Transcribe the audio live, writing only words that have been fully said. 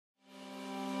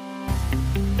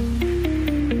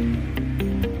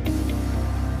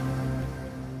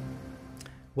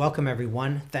Welcome,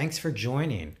 everyone. Thanks for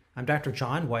joining. I'm Dr.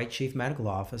 John Whyte, Chief Medical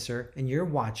Officer, and you're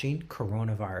watching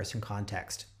Coronavirus in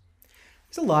Context.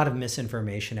 There's a lot of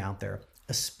misinformation out there,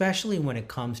 especially when it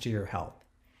comes to your health.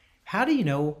 How do you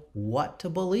know what to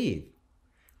believe?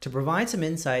 To provide some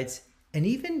insights and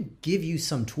even give you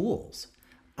some tools,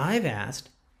 I've asked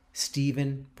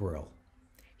Steven Brill.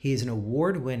 He is an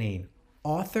award-winning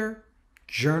author,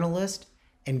 journalist,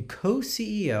 and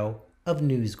co-CEO of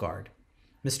NewsGuard.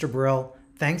 Mr. Brill,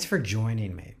 thanks for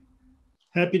joining me.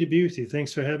 Happy to be with you.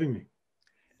 Thanks for having me.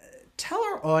 Tell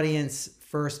our audience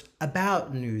first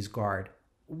about NewsGuard.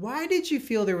 Why did you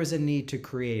feel there was a need to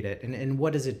create it, and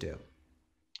what does it do?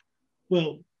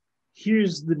 Well,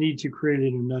 here's the need to create it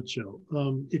in a nutshell.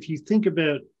 If you think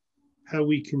about how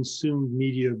we consumed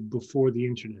media before the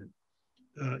internet,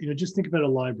 just think about a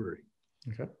library.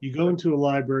 Okay. You go into a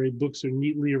library, books are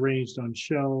neatly arranged on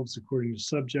shelves according to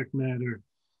subject matter.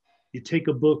 You take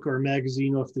a book or a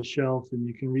magazine off the shelf and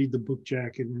you can read the book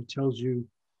jacket and it tells you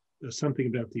something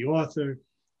about the author, it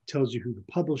tells you who the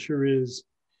publisher is.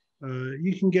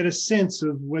 You can get a sense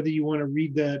of whether you want to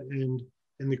read that and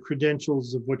the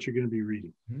credentials of what you're going to be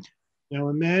reading. Mm-hmm. Now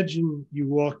imagine you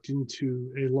walked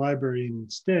into a library and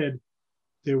instead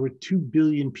there were 2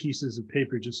 billion pieces of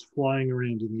paper just flying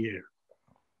around in the air.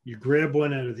 You grab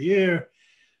one out of the air,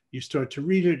 you start to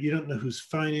read it, you don't know who's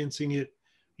financing it,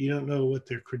 you don't know what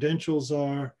their credentials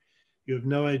are. You have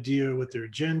no idea what their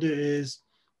agenda is.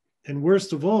 And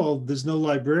worst of all, there's no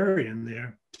librarian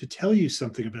there to tell you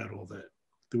something about all that,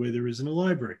 the way there is in a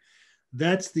library.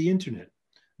 That's the internet.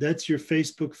 That's your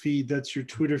Facebook feed. That's your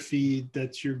Twitter feed.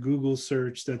 That's your Google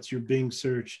search. That's your Bing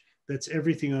search. That's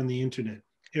everything on the internet.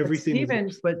 Everything.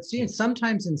 But Steven,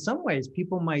 sometimes in some ways,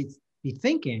 people might be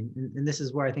thinking, and this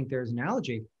is where I think there's an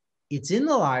analogy, it's in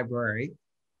the library.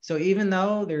 So even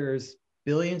though there's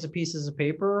billions of pieces of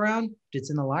paper around, if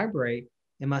it's in the librray,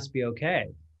 it must be okay.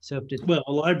 So if it's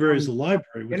a library is a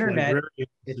library with internet,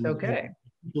 it's okay.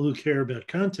 People who care about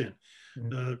content.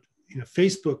 Mm-hmm.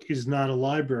 Facebook is not a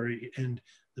library, and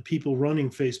the people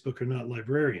running Facebook are not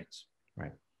librarians.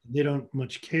 Right. They don't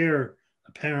much care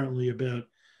apparently about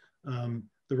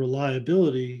the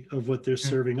reliability of what they're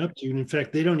serving up to you. And in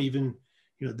fact, they don't even,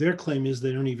 their claim is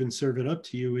they don't even serve it up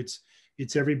to you. It's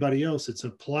everybody else. It's a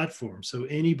platform. So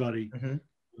anybody,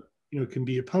 can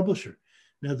be a publisher.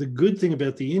 Now, the good thing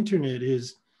about the internet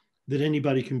is that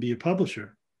anybody can be a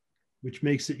publisher, which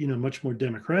makes it, much more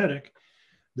democratic.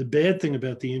 The bad thing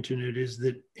about the internet is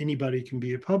that anybody can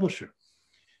be a publisher.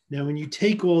 Now, when you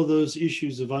take all those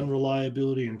issues of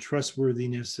unreliability and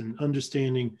trustworthiness and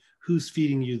understanding who's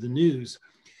feeding you the news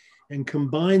and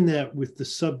combine that with the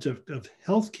subject of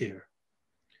healthcare,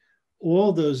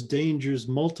 all those dangers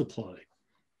multiply.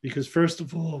 Because first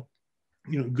of all,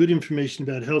 good information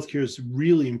about healthcare is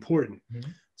really important. Mm-hmm.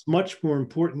 It's much more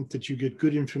important that you get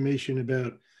good information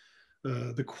about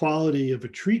the quality of a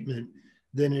treatment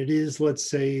than it is, let's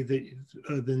say, that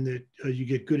you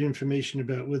get good information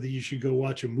about whether you should go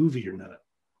watch a movie or not,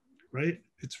 right?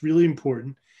 It's really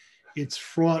important. It's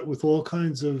fraught with all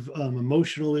kinds of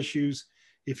emotional issues.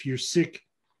 If you're sick,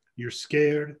 you're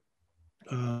scared.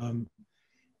 And,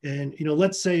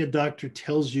 let's say a doctor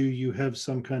tells you you have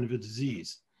some kind of a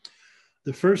disease.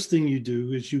 The first thing you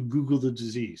do is you Google the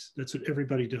disease. That's what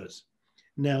everybody does.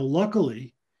 Now,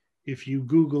 luckily, if you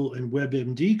Google and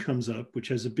WebMD comes up, which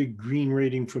has a big green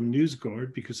rating from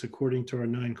NewsGuard, because according to our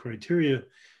 9 criteria,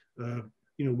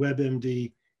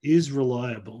 WebMD is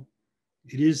reliable.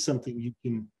 It is something you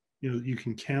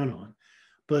can count on.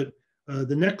 But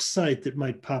the next site that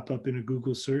might pop up in a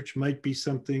Google search might be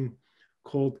something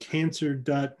called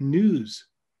cancer.news.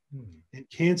 And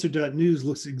cancer.news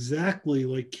looks exactly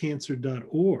like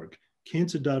cancer.org.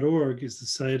 Cancer.org is the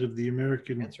site of the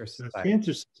American Cancer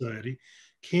Society.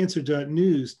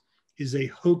 Cancer.news is a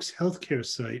hoax healthcare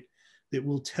site that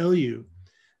will tell you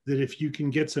that if you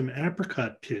can get some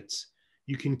apricot pits,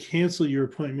 you can cancel your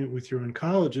appointment with your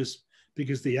oncologist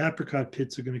because the apricot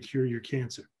pits are going to cure your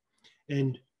cancer.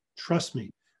 And trust me,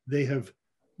 they have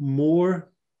more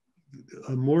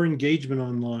engagement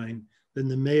online than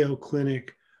the Mayo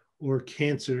Clinic or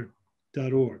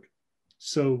cancer.org.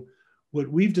 So what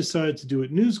we've decided to do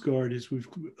at NewsGuard is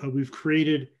we've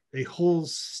created a whole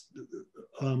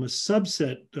a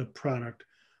subset of product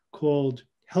called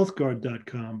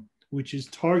healthguard.com, which is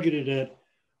targeted at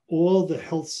all the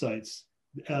health sites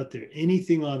out there,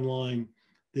 anything online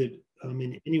that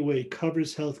in any way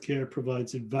covers healthcare,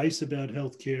 provides advice about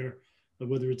healthcare,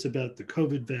 whether it's about the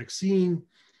COVID vaccine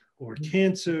or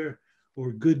cancer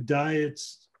or good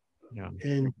diets. Yeah.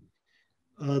 And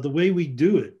the way we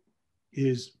do it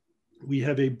is we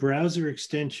have a browser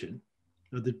extension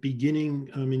that beginning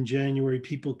in January,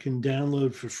 people can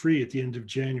download for free at the end of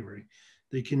January.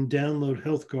 They can download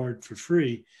HealthGuard for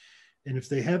free. And if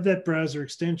they have that browser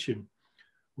extension,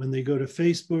 when they go to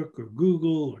Facebook or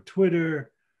Google or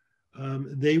Twitter,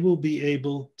 they will be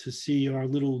able to see our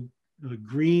little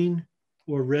green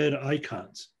or red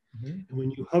icons. Mm-hmm. And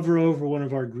when you hover over one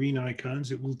of our green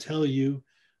icons, it will tell you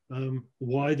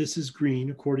why this is green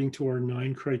according to our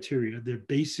 9 criteria. They're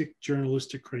basic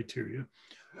journalistic criteria.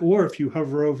 Or if you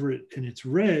hover over it and it's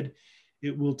red,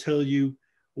 it will tell you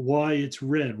why it's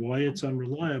red, why it's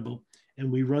unreliable.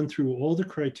 And we run through all the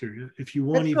criteria. If you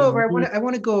want I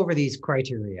want to go over these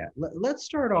criteria. Let's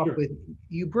start off Sure. with,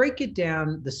 you break it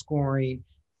down, the scoring,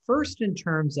 first in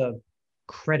terms of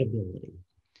credibility.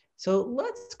 So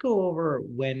let's go over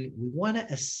when we want to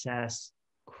assess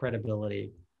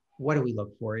credibility. What do we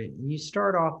look for? And you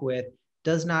start off with,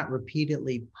 does not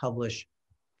repeatedly publish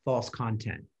false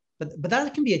content. But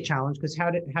that can be a challenge, because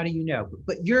how do you know?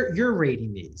 But you're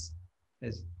rating these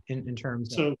as in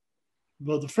terms of.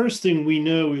 Well, the first thing we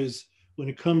know is when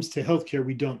it comes to healthcare,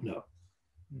 we don't know.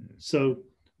 So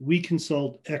we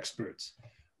consult experts.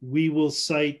 We will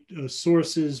cite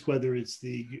sources, whether it's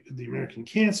the American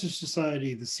Cancer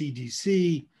Society, the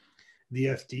CDC, the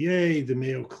FDA, the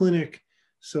Mayo Clinic.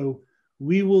 So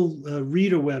we will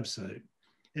read a website.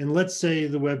 And let's say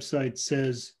the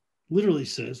website literally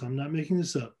says, I'm not making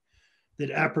this up, that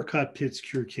apricot pits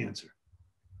cure cancer.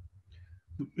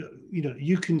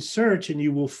 You can search and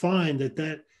you will find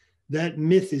that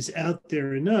myth is out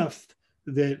there enough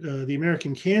that the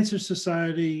American Cancer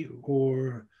Society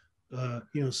or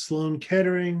Sloan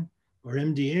Kettering or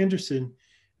MD Anderson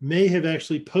may have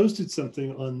actually posted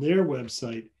something on their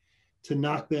website to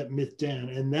knock that myth down,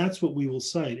 and that's what we will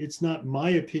cite. It's not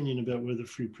my opinion about whether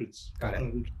fruit pits. Got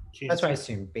it. That's what I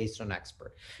assume, based on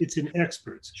expert. It's an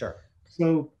experts. Sure.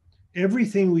 So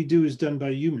everything we do is done by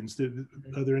humans.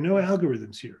 There are no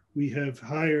algorithms here. We have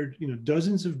hired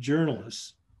dozens of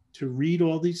journalists to read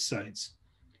all these sites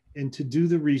and to do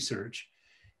the research.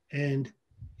 And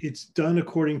it's done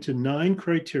according to 9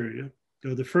 criteria.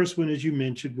 The first one, as you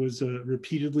mentioned, was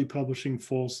repeatedly publishing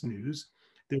false news.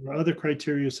 There are other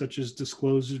criteria such as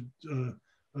disclosure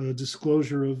of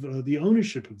the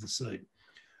ownership of the site.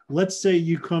 Let's say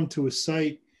you come to a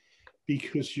site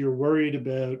because you're worried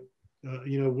about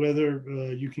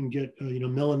whether you can get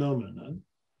melanoma or not.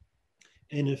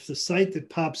 And if the site that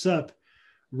pops up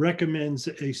recommends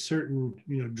a certain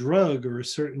drug or a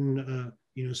certain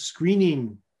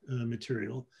screening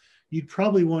material, you'd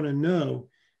probably want to know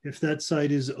if that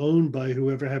site is owned by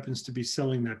whoever happens to be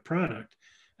selling that product,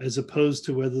 as opposed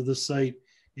to whether the site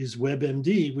is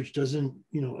WebMD, which doesn't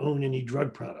own any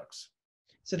drug products.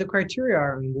 So the criteria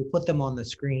are, we'll put them on the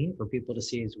screen for people to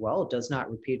see as well. It does not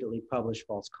repeatedly publish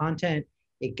false content.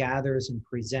 It gathers and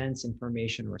presents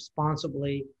information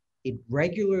responsibly. It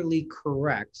regularly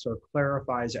corrects or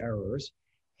clarifies errors,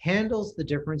 handles the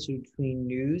difference between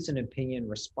news and opinion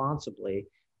responsibly,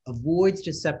 avoids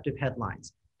deceptive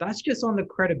headlines. That's just on the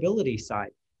credibility side.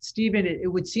 Steven,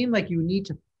 it would seem like you need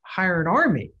to hire an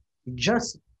army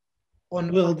just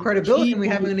on credibility, and we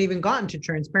haven't even gotten to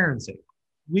transparency.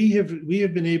 We have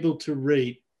been able to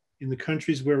rate in the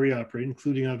countries where we operate,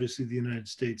 including obviously the United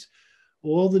States,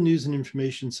 all the news and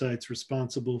information sites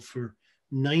responsible for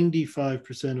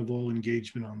 95% of all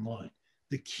engagement online.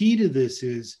 The key to this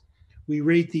is we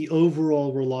rate the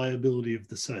overall reliability of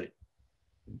the site.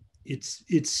 Its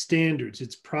standards,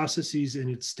 its processes, and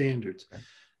its standards. Okay.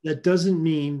 That doesn't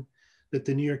mean that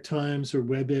the New York Times or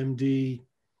WebMD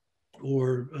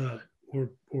or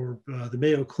the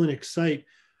Mayo Clinic site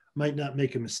might not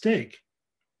make a mistake.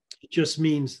 It just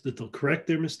means that they'll correct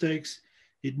their mistakes.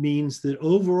 It means that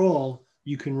overall,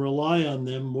 you can rely on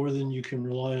them more than you can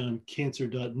rely on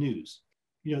cancer.news.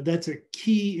 That's a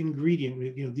key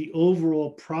ingredient, the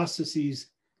overall processes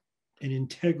and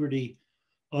integrity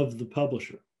of the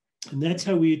publisher. And that's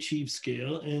how we achieve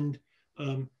scale. And,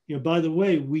 by the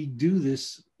way, we do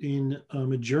this in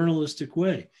a journalistic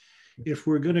way. If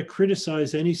we're going to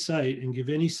criticize any site and give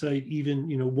any site even,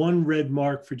 one red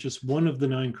mark for just one of the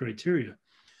 9 criteria,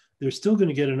 they're still going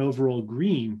to get an overall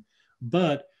green,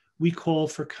 but we call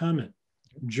for comment.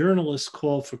 Journalists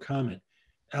call for comment.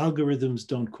 Algorithms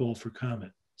don't call for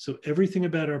comment. So everything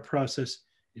about our process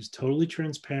is totally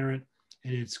transparent,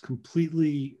 and it's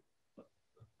completely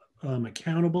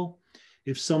accountable.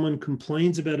 If someone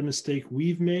complains about a mistake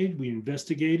we've made, we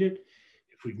investigate it.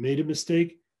 If we've made a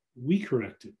mistake, we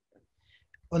correct it.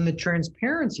 On the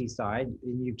transparency side,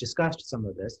 and you've discussed some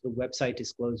of this, the website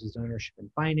discloses ownership and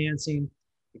financing.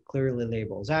 It clearly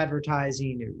labels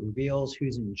advertising. It reveals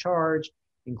who's in charge.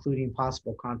 including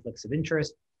possible conflicts of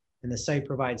interest. And the site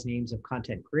provides names of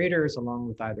content creators along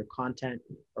with either content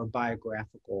or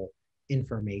biographical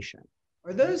information.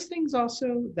 Are those things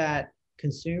also that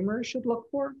consumers should look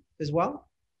for as well?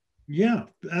 Yeah,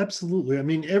 absolutely. I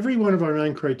mean, every one of our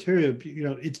 9 criteria,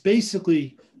 it's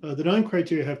basically the 9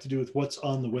 criteria have to do with what's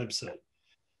on the website.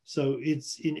 So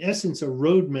it's in essence a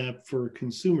roadmap for a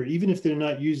consumer, even if they're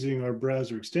not using our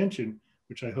browser extension,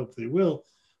 which I hope they will,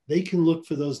 they can look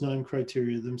for those 9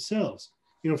 criteria themselves.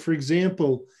 For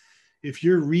example, if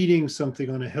you're reading something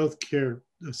on a healthcare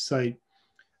site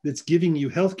that's giving you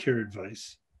healthcare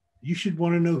advice, you should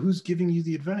want to know who's giving you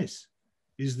the advice.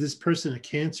 Is this person a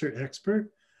cancer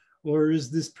expert, or is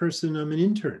this person an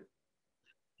intern?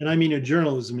 And I mean a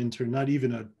journalism intern, not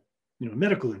even a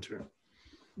medical intern.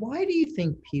 Why do you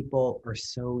think people are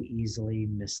so easily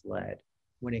misled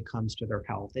when it comes to their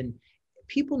health? And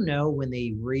people know when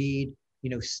they read,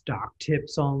 stock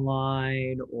tips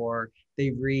online, or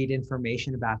they read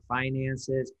information about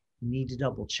finances, you need to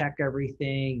double check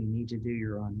everything. You need to do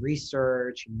your own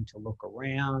research. You need to look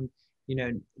around.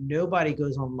 Nobody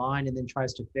goes online and then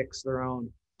tries to fix their own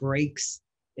brakes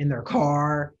in their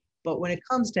car. But when it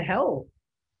comes to health,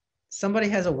 somebody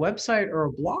has a website or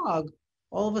a blog,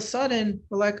 all of a sudden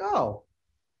we're like, oh,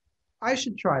 I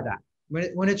should try that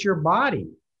when it's your body.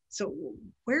 So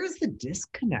where's the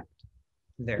disconnect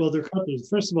there? Well, there are companies.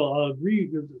 First of all, I'll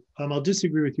agree. I'll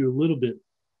disagree with you a little bit.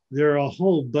 There are a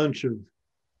whole bunch of,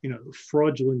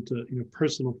 fraudulent,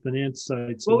 personal finance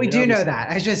sites. Well, we do know that.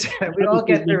 We all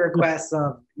get the requests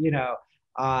of,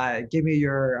 give me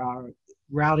your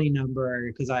routing number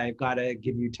because I've got to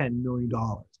give you $10 million.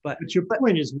 But your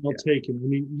point is well taken. I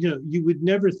mean, you would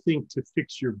never think to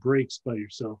fix your brakes by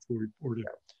yourself or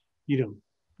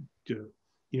to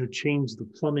change the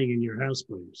plumbing in your house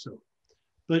by yourself.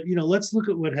 But, let's look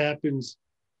at what happens,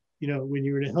 when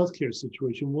you're in a healthcare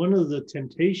situation. One of the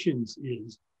temptations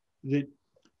is that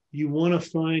you want to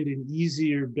find an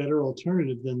easier, better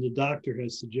alternative than the doctor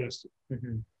has suggested.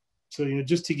 Mm-hmm. So,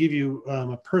 just to give you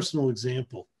a personal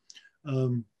example,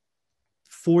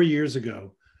 4 years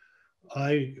ago,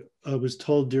 I was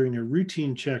told during a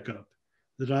routine checkup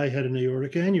that I had an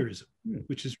aortic aneurysm,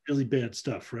 which is really bad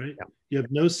stuff, right? Yeah. You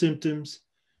have no symptoms.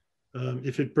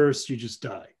 If it bursts, you just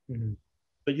die. Mm-hmm.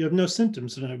 But you have no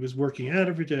symptoms. And I was working out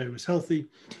every day. I was healthy.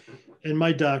 And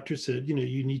my doctor said, you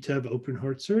need to have open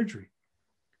heart surgery.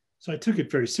 So I took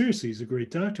it very seriously. He's a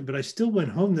great doctor. But I still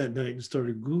went home that night and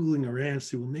started Googling around and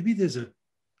said, well, maybe there's an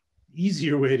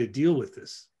easier way to deal with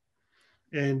this.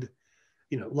 And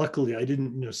luckily I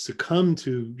didn't, succumb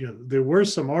to, there were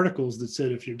some articles that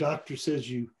said if your doctor says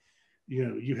you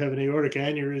have an aortic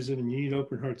aneurysm and you need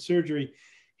open heart surgery,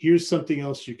 here's something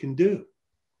else you can do.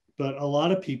 But a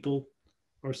lot of people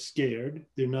are scared,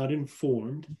 they're not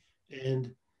informed,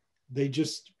 and they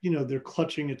just, they're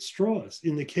clutching at straws.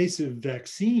 In the case of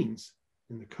vaccines,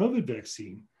 in the COVID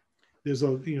vaccine,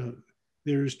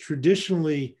 there's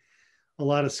traditionally a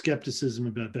lot of skepticism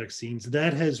about vaccines.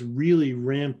 That has really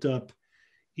ramped up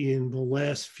in the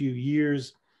last few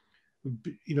years,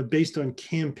 based on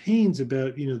campaigns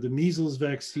about, the measles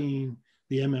vaccine,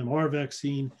 the MMR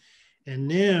vaccine, and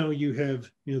now you have,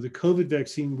 the COVID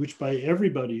vaccine, which by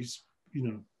everybody's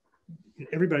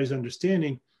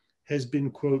understanding has been,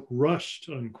 quote, rushed,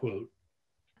 unquote.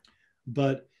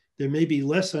 But there may be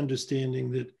less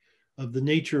understanding of the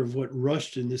nature of what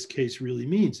rushed in this case really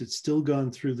means. It's still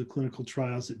gone through the clinical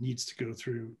trials it needs to go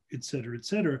through, et cetera, et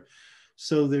cetera.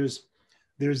 So there's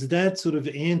that sort of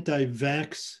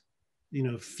anti-vax,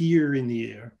 fear in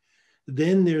the air.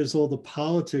 Then there's all the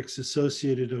politics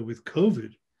associated with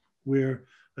COVID, where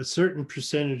a certain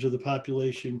percentage of the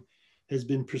population has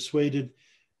been persuaded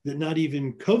that not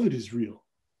even COVID is real.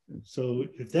 So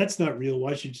if that's not real,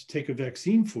 why should you take a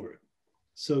vaccine for it?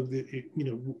 So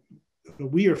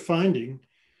we are finding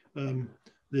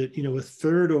that a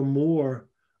third or more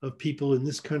of people in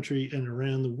this country and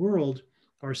around the world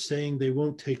are saying they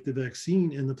won't take the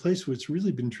vaccine. And the place where it's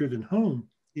really been driven home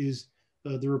is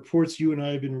the reports you and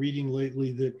I have been reading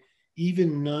lately that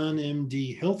even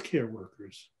non-MD healthcare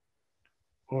workers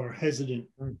are hesitant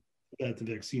about the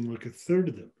vaccine, like a third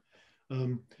of them.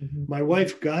 My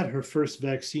wife got her first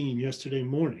vaccine yesterday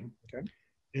morning. Okay.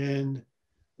 And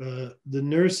the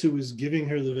nurse who was giving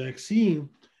her the vaccine,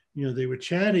 they were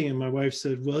chatting, and my wife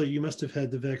said, well, you must have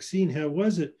had the vaccine. How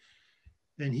was it?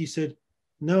 And he said,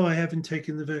 no, I haven't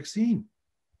taken the vaccine.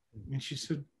 And she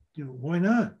said, why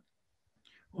not?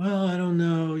 Well, I don't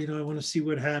know. I want to see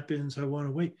what happens. I want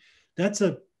to wait. That's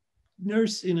a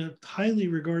nurse in a highly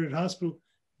regarded hospital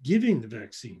giving the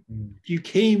vaccine. If you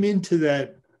came into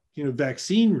that,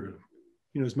 vaccine room,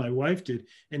 as my wife did.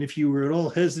 And if you were at all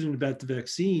hesitant about the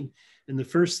vaccine, and the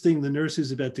first thing the nurse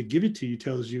who's about to give it to you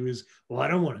tells you is, well, I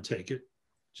don't want to take it.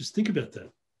 Just think about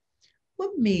that.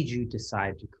 What made you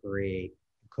decide to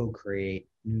co-create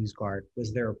NewsGuard?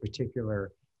 Was there a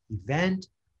particular event?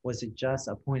 Was it just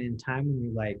a point in time when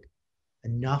you're like,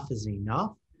 enough is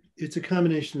enough? It's a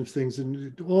combination of things.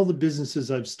 And all the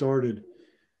businesses I've started,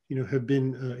 have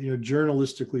been,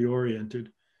 journalistically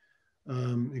oriented,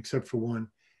 except for one.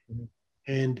 Mm-hmm.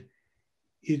 And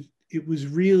it was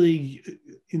really,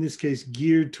 in this case,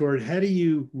 geared toward how do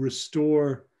you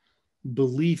restore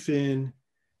belief in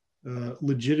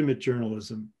legitimate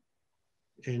journalism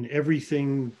and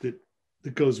everything that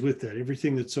goes with that,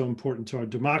 everything that's so important to our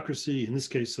democracy, in this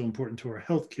case, so important to our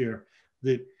healthcare,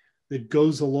 that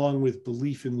goes along with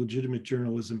belief in legitimate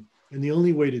journalism. And the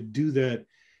only way to do that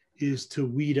is to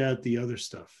weed out the other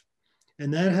stuff.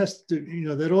 And that has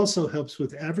to, that also helps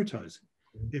with advertising.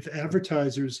 If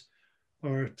advertisers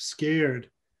are scared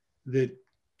that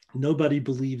nobody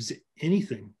believes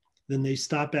anything, then they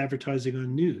stop advertising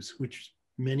on news, which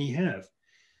many have.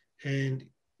 And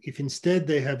if instead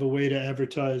they have a way to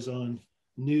advertise on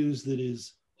news that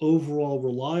is overall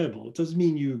reliable, it doesn't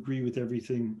mean you agree with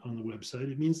everything on the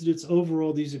website. It means that it's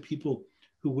overall, these are people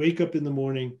who wake up in the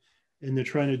morning and they're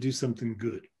trying to do something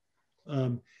good.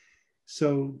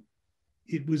 So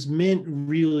it was meant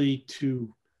really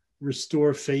to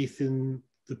restore faith in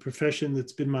the profession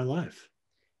that's been my life.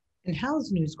 And how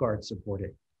is NewsGuard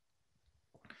supported?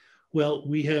 Well,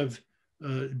 we have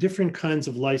different kinds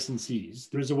of licensees.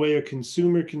 There's a way a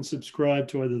consumer can subscribe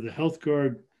to either the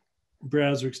HealthGuard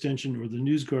browser extension or the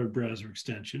NewsGuard browser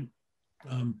extension.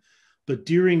 But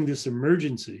during this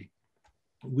emergency,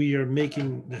 we are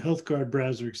making the HealthGuard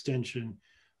browser extension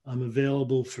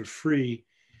available for free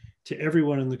to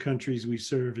everyone in the countries we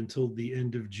serve until the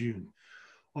end of June.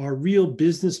 Our real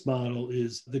business model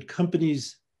is that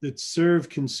companies that serve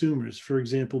consumers, for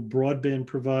example, broadband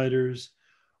providers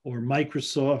or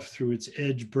Microsoft through its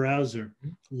Edge browser,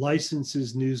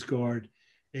 licenses NewsGuard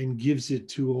and gives it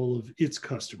to all of its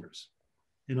customers.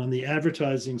 And on the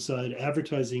advertising side,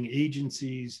 advertising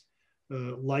agencies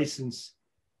license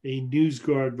a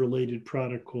NewsGuard related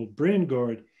product called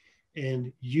BrandGuard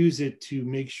and use it to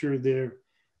make sure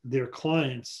their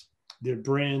clients, their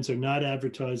brands are not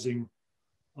advertising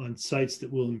on sites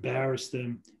that will embarrass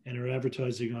them and are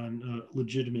advertising on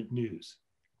legitimate news.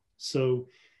 So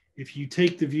if you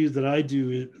take the view that I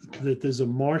do, that there's a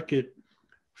market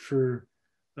for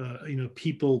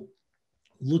people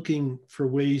looking for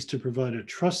ways to provide a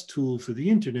trust tool for the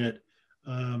internet,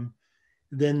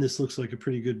 then this looks like a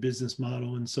pretty good business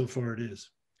model, and so far it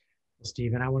is. Well,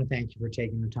 Steven, I want to thank you for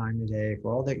taking the time today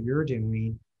for all that you're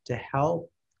doing to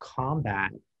help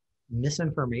combat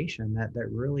misinformation that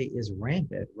really is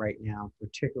rampant right now,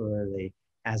 particularly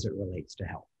as it relates to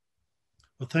health.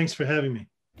 Well, thanks for having me.